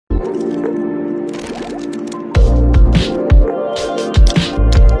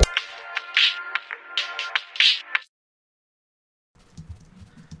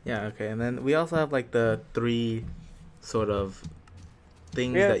Yeah, okay. And then we also have like the three sort of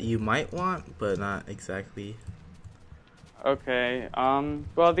things Yeah. that you might want, but not exactly. Okay.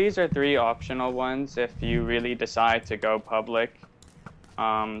 Well, these are three optional ones if you really decide to go public.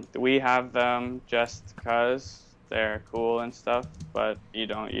 We have them just because they're cool and stuff, but you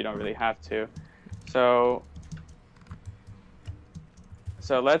don't really have to. So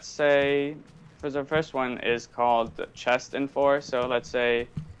so let's say for the first one is called chest enforce. So let's say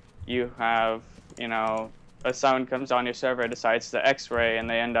you have, someone comes on your server, decides to X-ray, and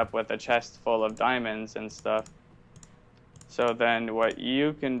they end up with a chest full of diamonds and stuff. So then what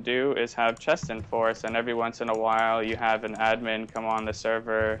you can do is have chest enforce, and every once in a while you have an admin come on the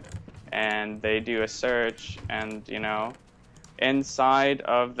server and they do a search, and inside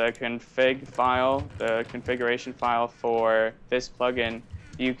of the config file, the configuration file for this plugin,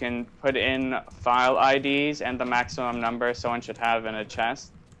 you can put in file IDs and the maximum number someone should have in a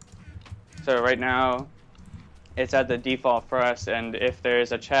chest. So right now it's at the default for us, and if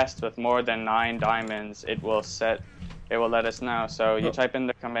there's a chest with more than 9 diamonds, it will let us know. So you Oh, type in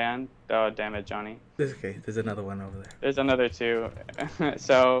the command. Oh, damn it, Johnny. this okay. There's another one over there. There's another two.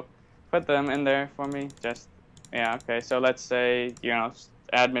 So put them in there for me. Just, yeah, okay. So let's say,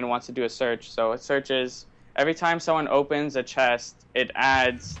 admin wants to do a search. So it searches every time someone opens a chest, it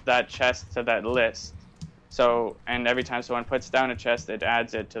adds that chest to that list. So, and every time someone puts down a chest, it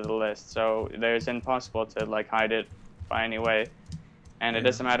adds it to the list. So there's impossible to like hide it by any way. And it Yeah.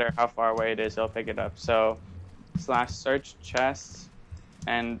 doesn't matter how far away it is, it'll pick it up. So /search chests,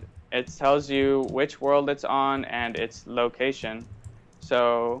 and it tells you which world it's on and its location.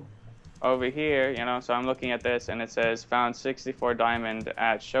 So over here, so I'm looking at this and it says found 64 diamond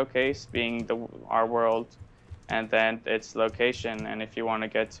at showcase, being our world, and then its location. And if you want to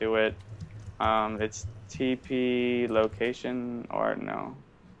get to it, it's TP location, or no.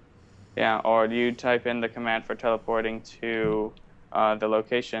 Yeah, or you type in the command for teleporting to the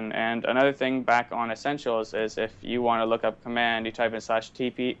location. And another thing back on Essentials is if you want to look up command, you type in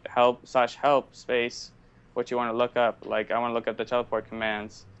 /TP help space what you want to look up. Like I want to look up the teleport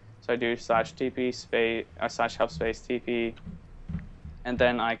commands. So I do /TP space /help space TP, and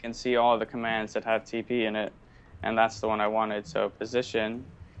then I can see all the commands that have TP in it. And that's the one I wanted. So position.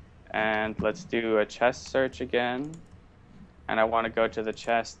 And let's do a chest search again. And I want to go to the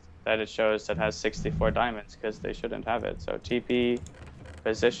chest that it shows that has 64 diamonds, because they shouldn't have it. So TP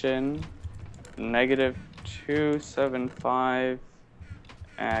position -275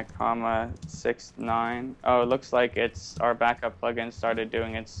 comma 69. Oh, it looks like it's our backup plugin started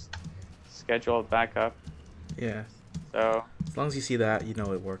doing its scheduled backup. Yeah. So As long as you see that, you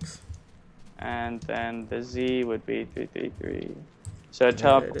know it works. and then the Z would be 333. So Yeah,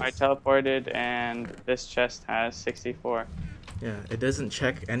 there it I is. teleported, and this chest has 64. Yeah, it doesn't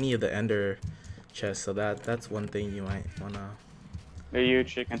check any of the ender chests, so that's one thing you might wanna You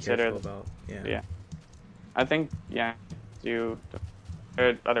should be consider. careful about. Yeah. Yeah, I think, yeah, you there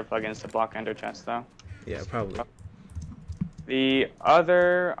are other plugins to block ender chests though. Yeah, probably. The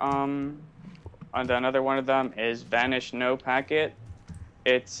other and another one of them is vanish no packet.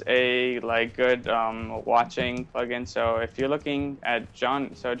 It's a like good watching plugin. So if you're looking at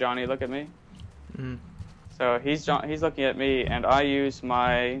Johnny, look at me. Mm. So he's looking at me, and I use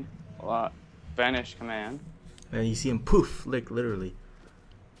my vanish command. And you see him poof, like literally.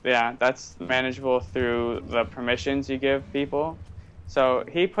 Yeah, that's manageable through the permissions you give people. So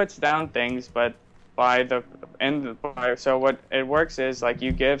he puts down things, but so what it works is like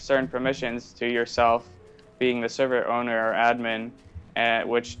you give certain permissions to yourself, being the server owner or admin,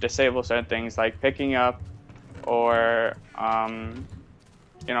 which disables certain things like picking up, or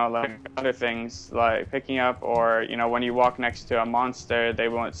like other things like picking up, or when you walk next to a monster, they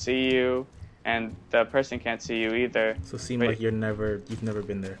won't see you, and the person can't see you either. So it seems But like you've never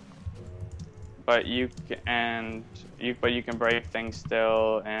been there. but you can break things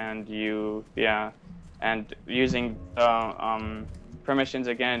still, and and using permissions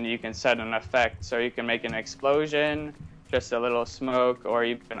again, you can set an effect. So you can make an explosion, just a little smoke, or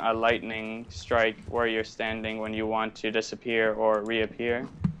even a lightning strike where you're standing when you want to disappear or reappear.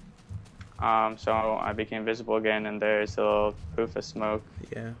 So I became visible again, and there's a little poof of smoke,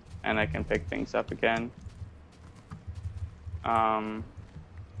 Yeah. and I can pick things up again. I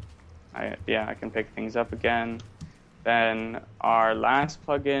can pick things up again. Then our last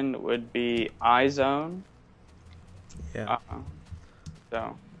plugin would be iZone. Yeah.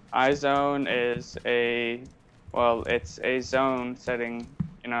 So iZone is it's a zone setting,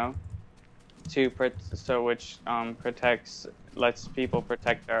 which lets people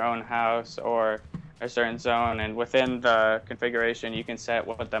protect their own house, or a certain zone, and within the configuration, you can set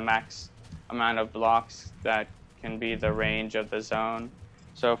what the max amount of blocks that can be the range of the zone.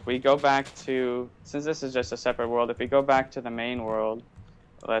 So if we go back to, since this is just a separate world, if we go back to the main world,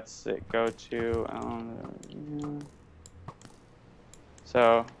 let's go to,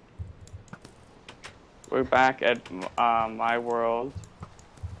 so we're back at my world,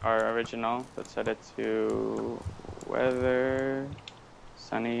 our original. Let's set it to weather,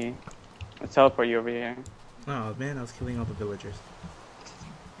 sunny. Let's teleport you over here. Oh man, I was killing all the villagers.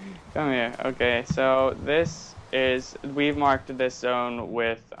 Come here. Okay, so this is, we've marked this zone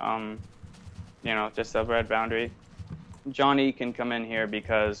with, just a red boundary. Johnny can come in here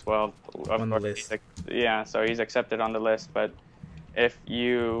because, well, of On the course, list. yeah, so he's accepted on the list. But if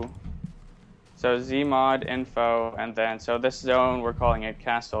you, so Zmod info, and then, so this zone, we're calling it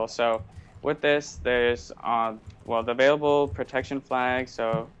castle. So with this, there's, well, the available protection flag.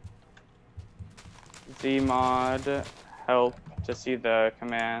 So Zmod help to see the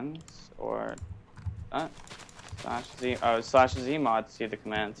commands, or slash Zmod to see the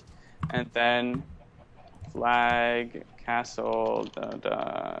commands, and then flag castle.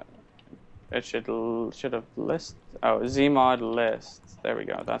 It should have list. Oh, Zmod list. There we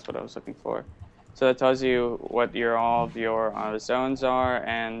go. That's what I was looking for. So that tells you what all of your zones are,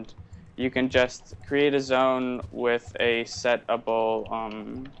 and you can just create a zone with a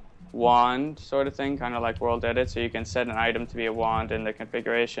settable wand sort of thing, kind of like World Edit. So you can set an item to be a wand in the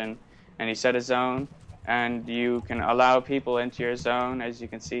configuration, and you set a zone, and you can allow people into your zone, as you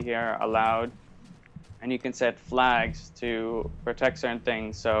can see here, allowed. And you can set flags to protect certain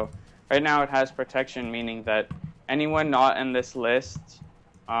things. So right now it has protection, meaning that anyone not in this list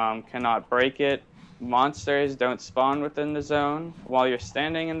cannot break it. Monsters don't spawn within the zone. While you're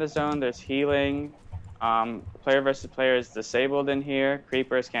standing in the zone, there's healing. Player versus player is disabled in here.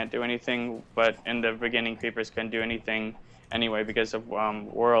 Creepers can't do anything, but in the beginning, creepers couldn't do anything anyway because of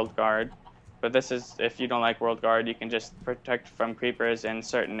World Guard. But this is, if you don't like World Guard, you can just protect from creepers in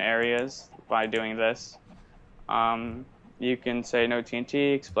certain areas by doing this. You can say no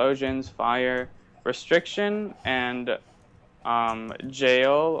TNT, explosions, fire, restriction, and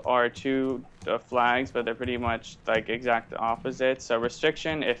jail are two flags, but they're pretty much like exact opposites. So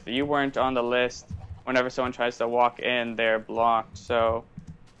restriction, if you weren't on the list, whenever someone tries to walk in, they're blocked. So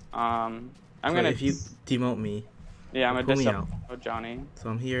I'm gonna. If you demote me, yeah, I'm pull gonna me out. Johnny. So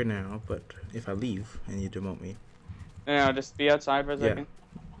I'm here now, but if I leave and you demote me, Just be outside for a second.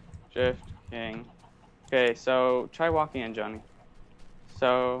 Drift King. Okay, so try walking in, Johnny.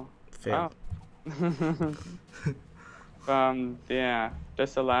 So. fail. Oh.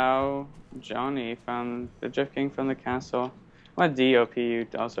 Disallow Johnny from the Drift King from the castle. I want to DOP you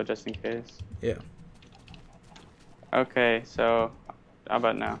also, just in case. Yeah. Okay, so how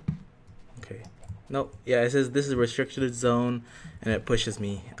about now? Okay. Nope. Yeah, it says this is a restricted zone, and it pushes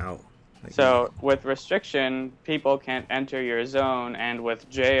me out. So with restriction, people can't enter your zone, and with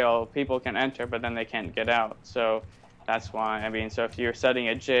jail, people can enter, but then they can't get out. So that's why. I mean, so if you're setting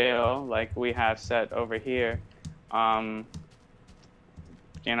a jail like we have set over here, once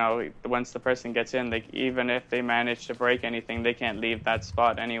the person gets in, even if they manage to break anything, they can't leave that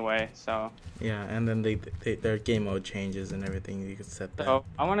spot anyway. So yeah, and then their game mode changes and everything. You can set that. So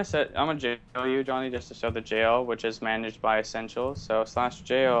I'm gonna jail you, Johnny, just to show the jail, which is managed by Essentials. So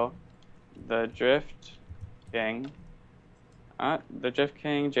 /jail, the Drift King. The Drift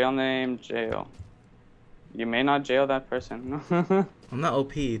King, jail name, jail. You may not jail that person. I'm not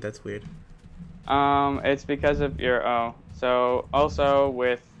OP. That's weird. It's because of your So also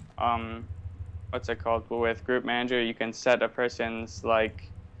with what's it called? With Group Manager, you can set a person's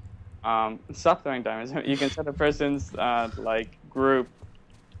stop throwing diamonds. You can set a person's group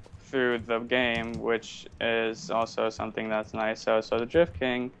through the game, which is also something that's nice. So the Drift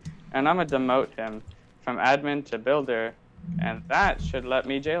King, and I'm gonna demote him from admin to builder, and that should let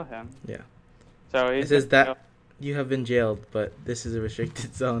me jail him. Yeah. So it says that you have been jailed, but this is a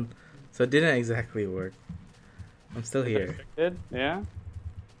restricted zone, so it didn't exactly work. I'm still here. Restricted? Yeah.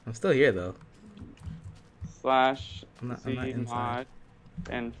 I'm still here though. I'm not inside.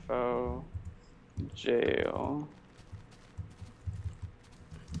 Info jail.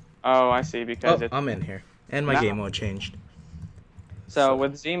 Oh, I see. Because I'm in here, and my game mode changed. So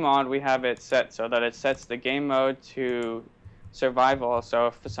with Zmod, we have it set so that it sets the game mode to survival. So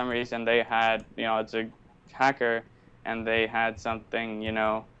if for some reason they had, it's a hacker, and they had something,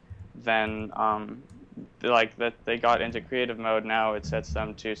 then that they got into creative mode. Now it sets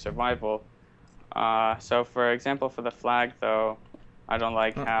them to survival. So for example, for the flag though, I don't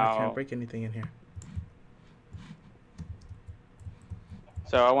like how I can't break anything in here.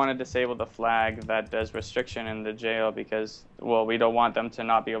 So I want to disable the flag that does restriction in the jail because, well, we don't want them to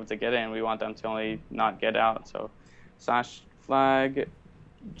not be able to get in. We want them to only not get out. So /flag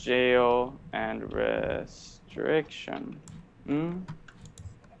jail and restriction.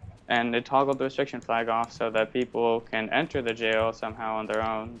 And it toggled the restriction flag off so that people can enter the jail somehow on their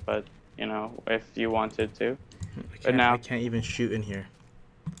own. But, you know, if you wanted to. I can't even shoot in here.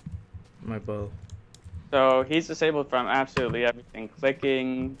 My bow. So he's disabled from absolutely everything: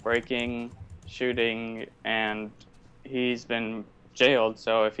 clicking, breaking, shooting, and he's been jailed.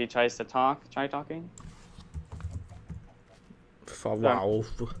 So if he tries to try talking. Wow.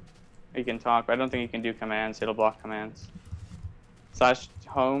 He can talk, but I don't think he can do commands. It'll block commands.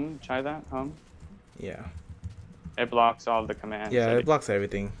 /home, try that, home. Yeah. It blocks all the commands. Yeah, it blocks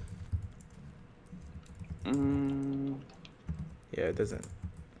everything. Yeah, it doesn't.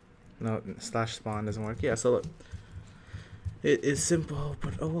 No, /spawn doesn't work. Yeah, so look. It is simple,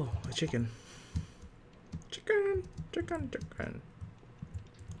 but oh, a chicken. Chicken.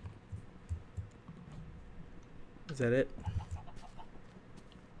 Is that it?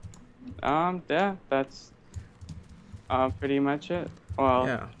 Yeah, that's pretty much it. Well,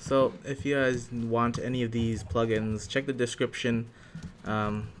 yeah. So if you guys want any of these plugins, check the description.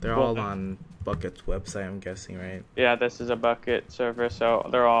 They're all on Bukkit's website, I'm guessing, right? Yeah, this is a Bukkit server, so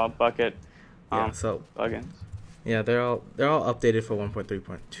they're all Bukkit plugins. Yeah, they're all updated for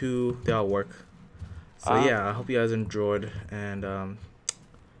 1.3.2. They all work. So yeah, I hope you guys enjoyed, and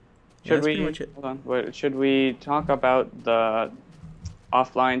that's pretty much it. Hold on. Should we talk about the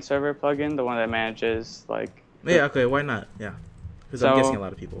offline server plugin, the one that manages like? Yeah, okay, why not? Yeah, because I'm guessing a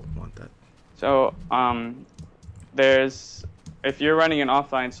lot of people want that. So if you're running an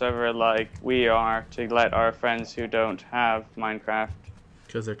offline server like we are, to let our friends who don't have Minecraft,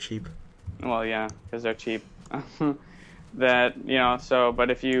 because they're cheap. Well, yeah, because they're cheap. But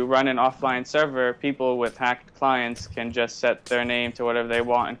if you run an offline server, people with hacked clients can just set their name to whatever they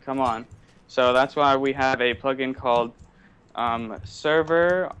want and come on. So that's why we have a plugin called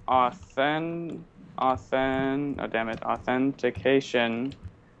server authentication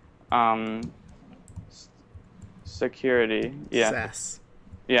security. Yeah. SAS.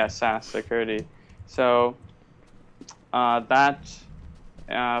 Yeah, SAS security. So that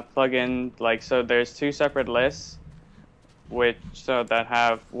plugin, so there's two separate lists, that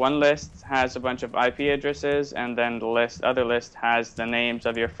have one list has a bunch of IP addresses, and then the other list has the names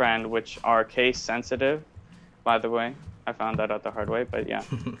of your friend, which are case sensitive. By the way, I found that out the hard way, but yeah,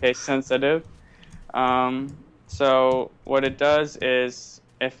 case sensitive. So what it does is,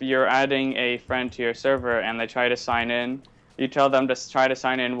 if you're adding a friend to your server and they try to sign in, you tell them to try to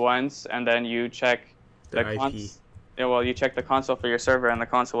sign in once, and then you check the IP. You check the console for your server, and the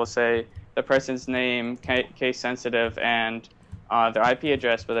console will say the person's name, case sensitive, and their IP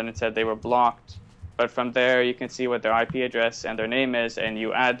address, but then it said they were blocked. But from there, you can see what their IP address and their name is, and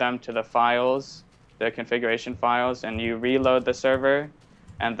you add them to the files, the configuration files, and you reload the server,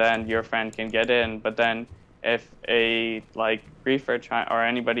 and then your friend can get in. But then if a griefer or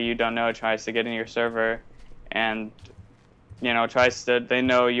anybody you don't know tries to get in your server and they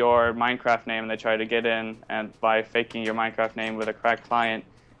know your Minecraft name and they try to get in, and by faking your Minecraft name with a cracked client,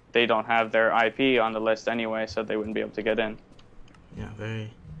 they don't have their IP on the list anyway, so they wouldn't be able to get in. Yeah,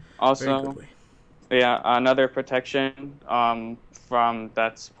 very good way. Yeah, another protection from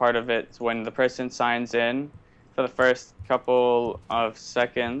that's part of it, when the person signs in, for the first couple of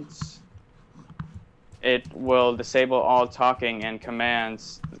seconds, it will disable all talking and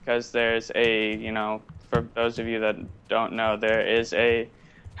commands, because there's for those of you that don't know, there is a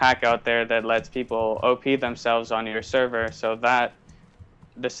hack out there that lets people OP themselves on your server. So that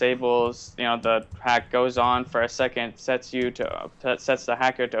disables, the hack goes on for a second, sets the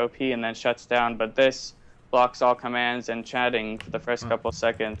hacker to OP, and then shuts down. But this blocks all commands and chatting for the first couple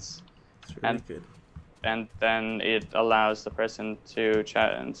seconds. That's really good. And then it allows the person to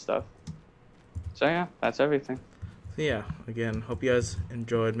chat and stuff. So yeah, that's everything. So yeah, again, hope you guys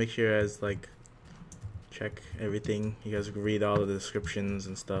enjoyed. Make sure you guys check everything. You guys can read all of the descriptions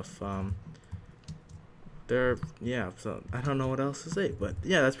and stuff. So I don't know what else to say, but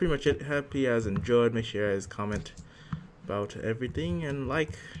yeah, that's pretty much it. Hope you guys enjoyed. Make sure you guys comment about everything and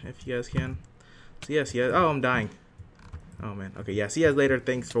if you guys can. So yes, I'm dying. Oh man. Okay, yeah, see you guys later.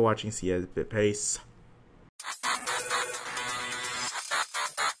 Thanks for watching. See you guys. Peace.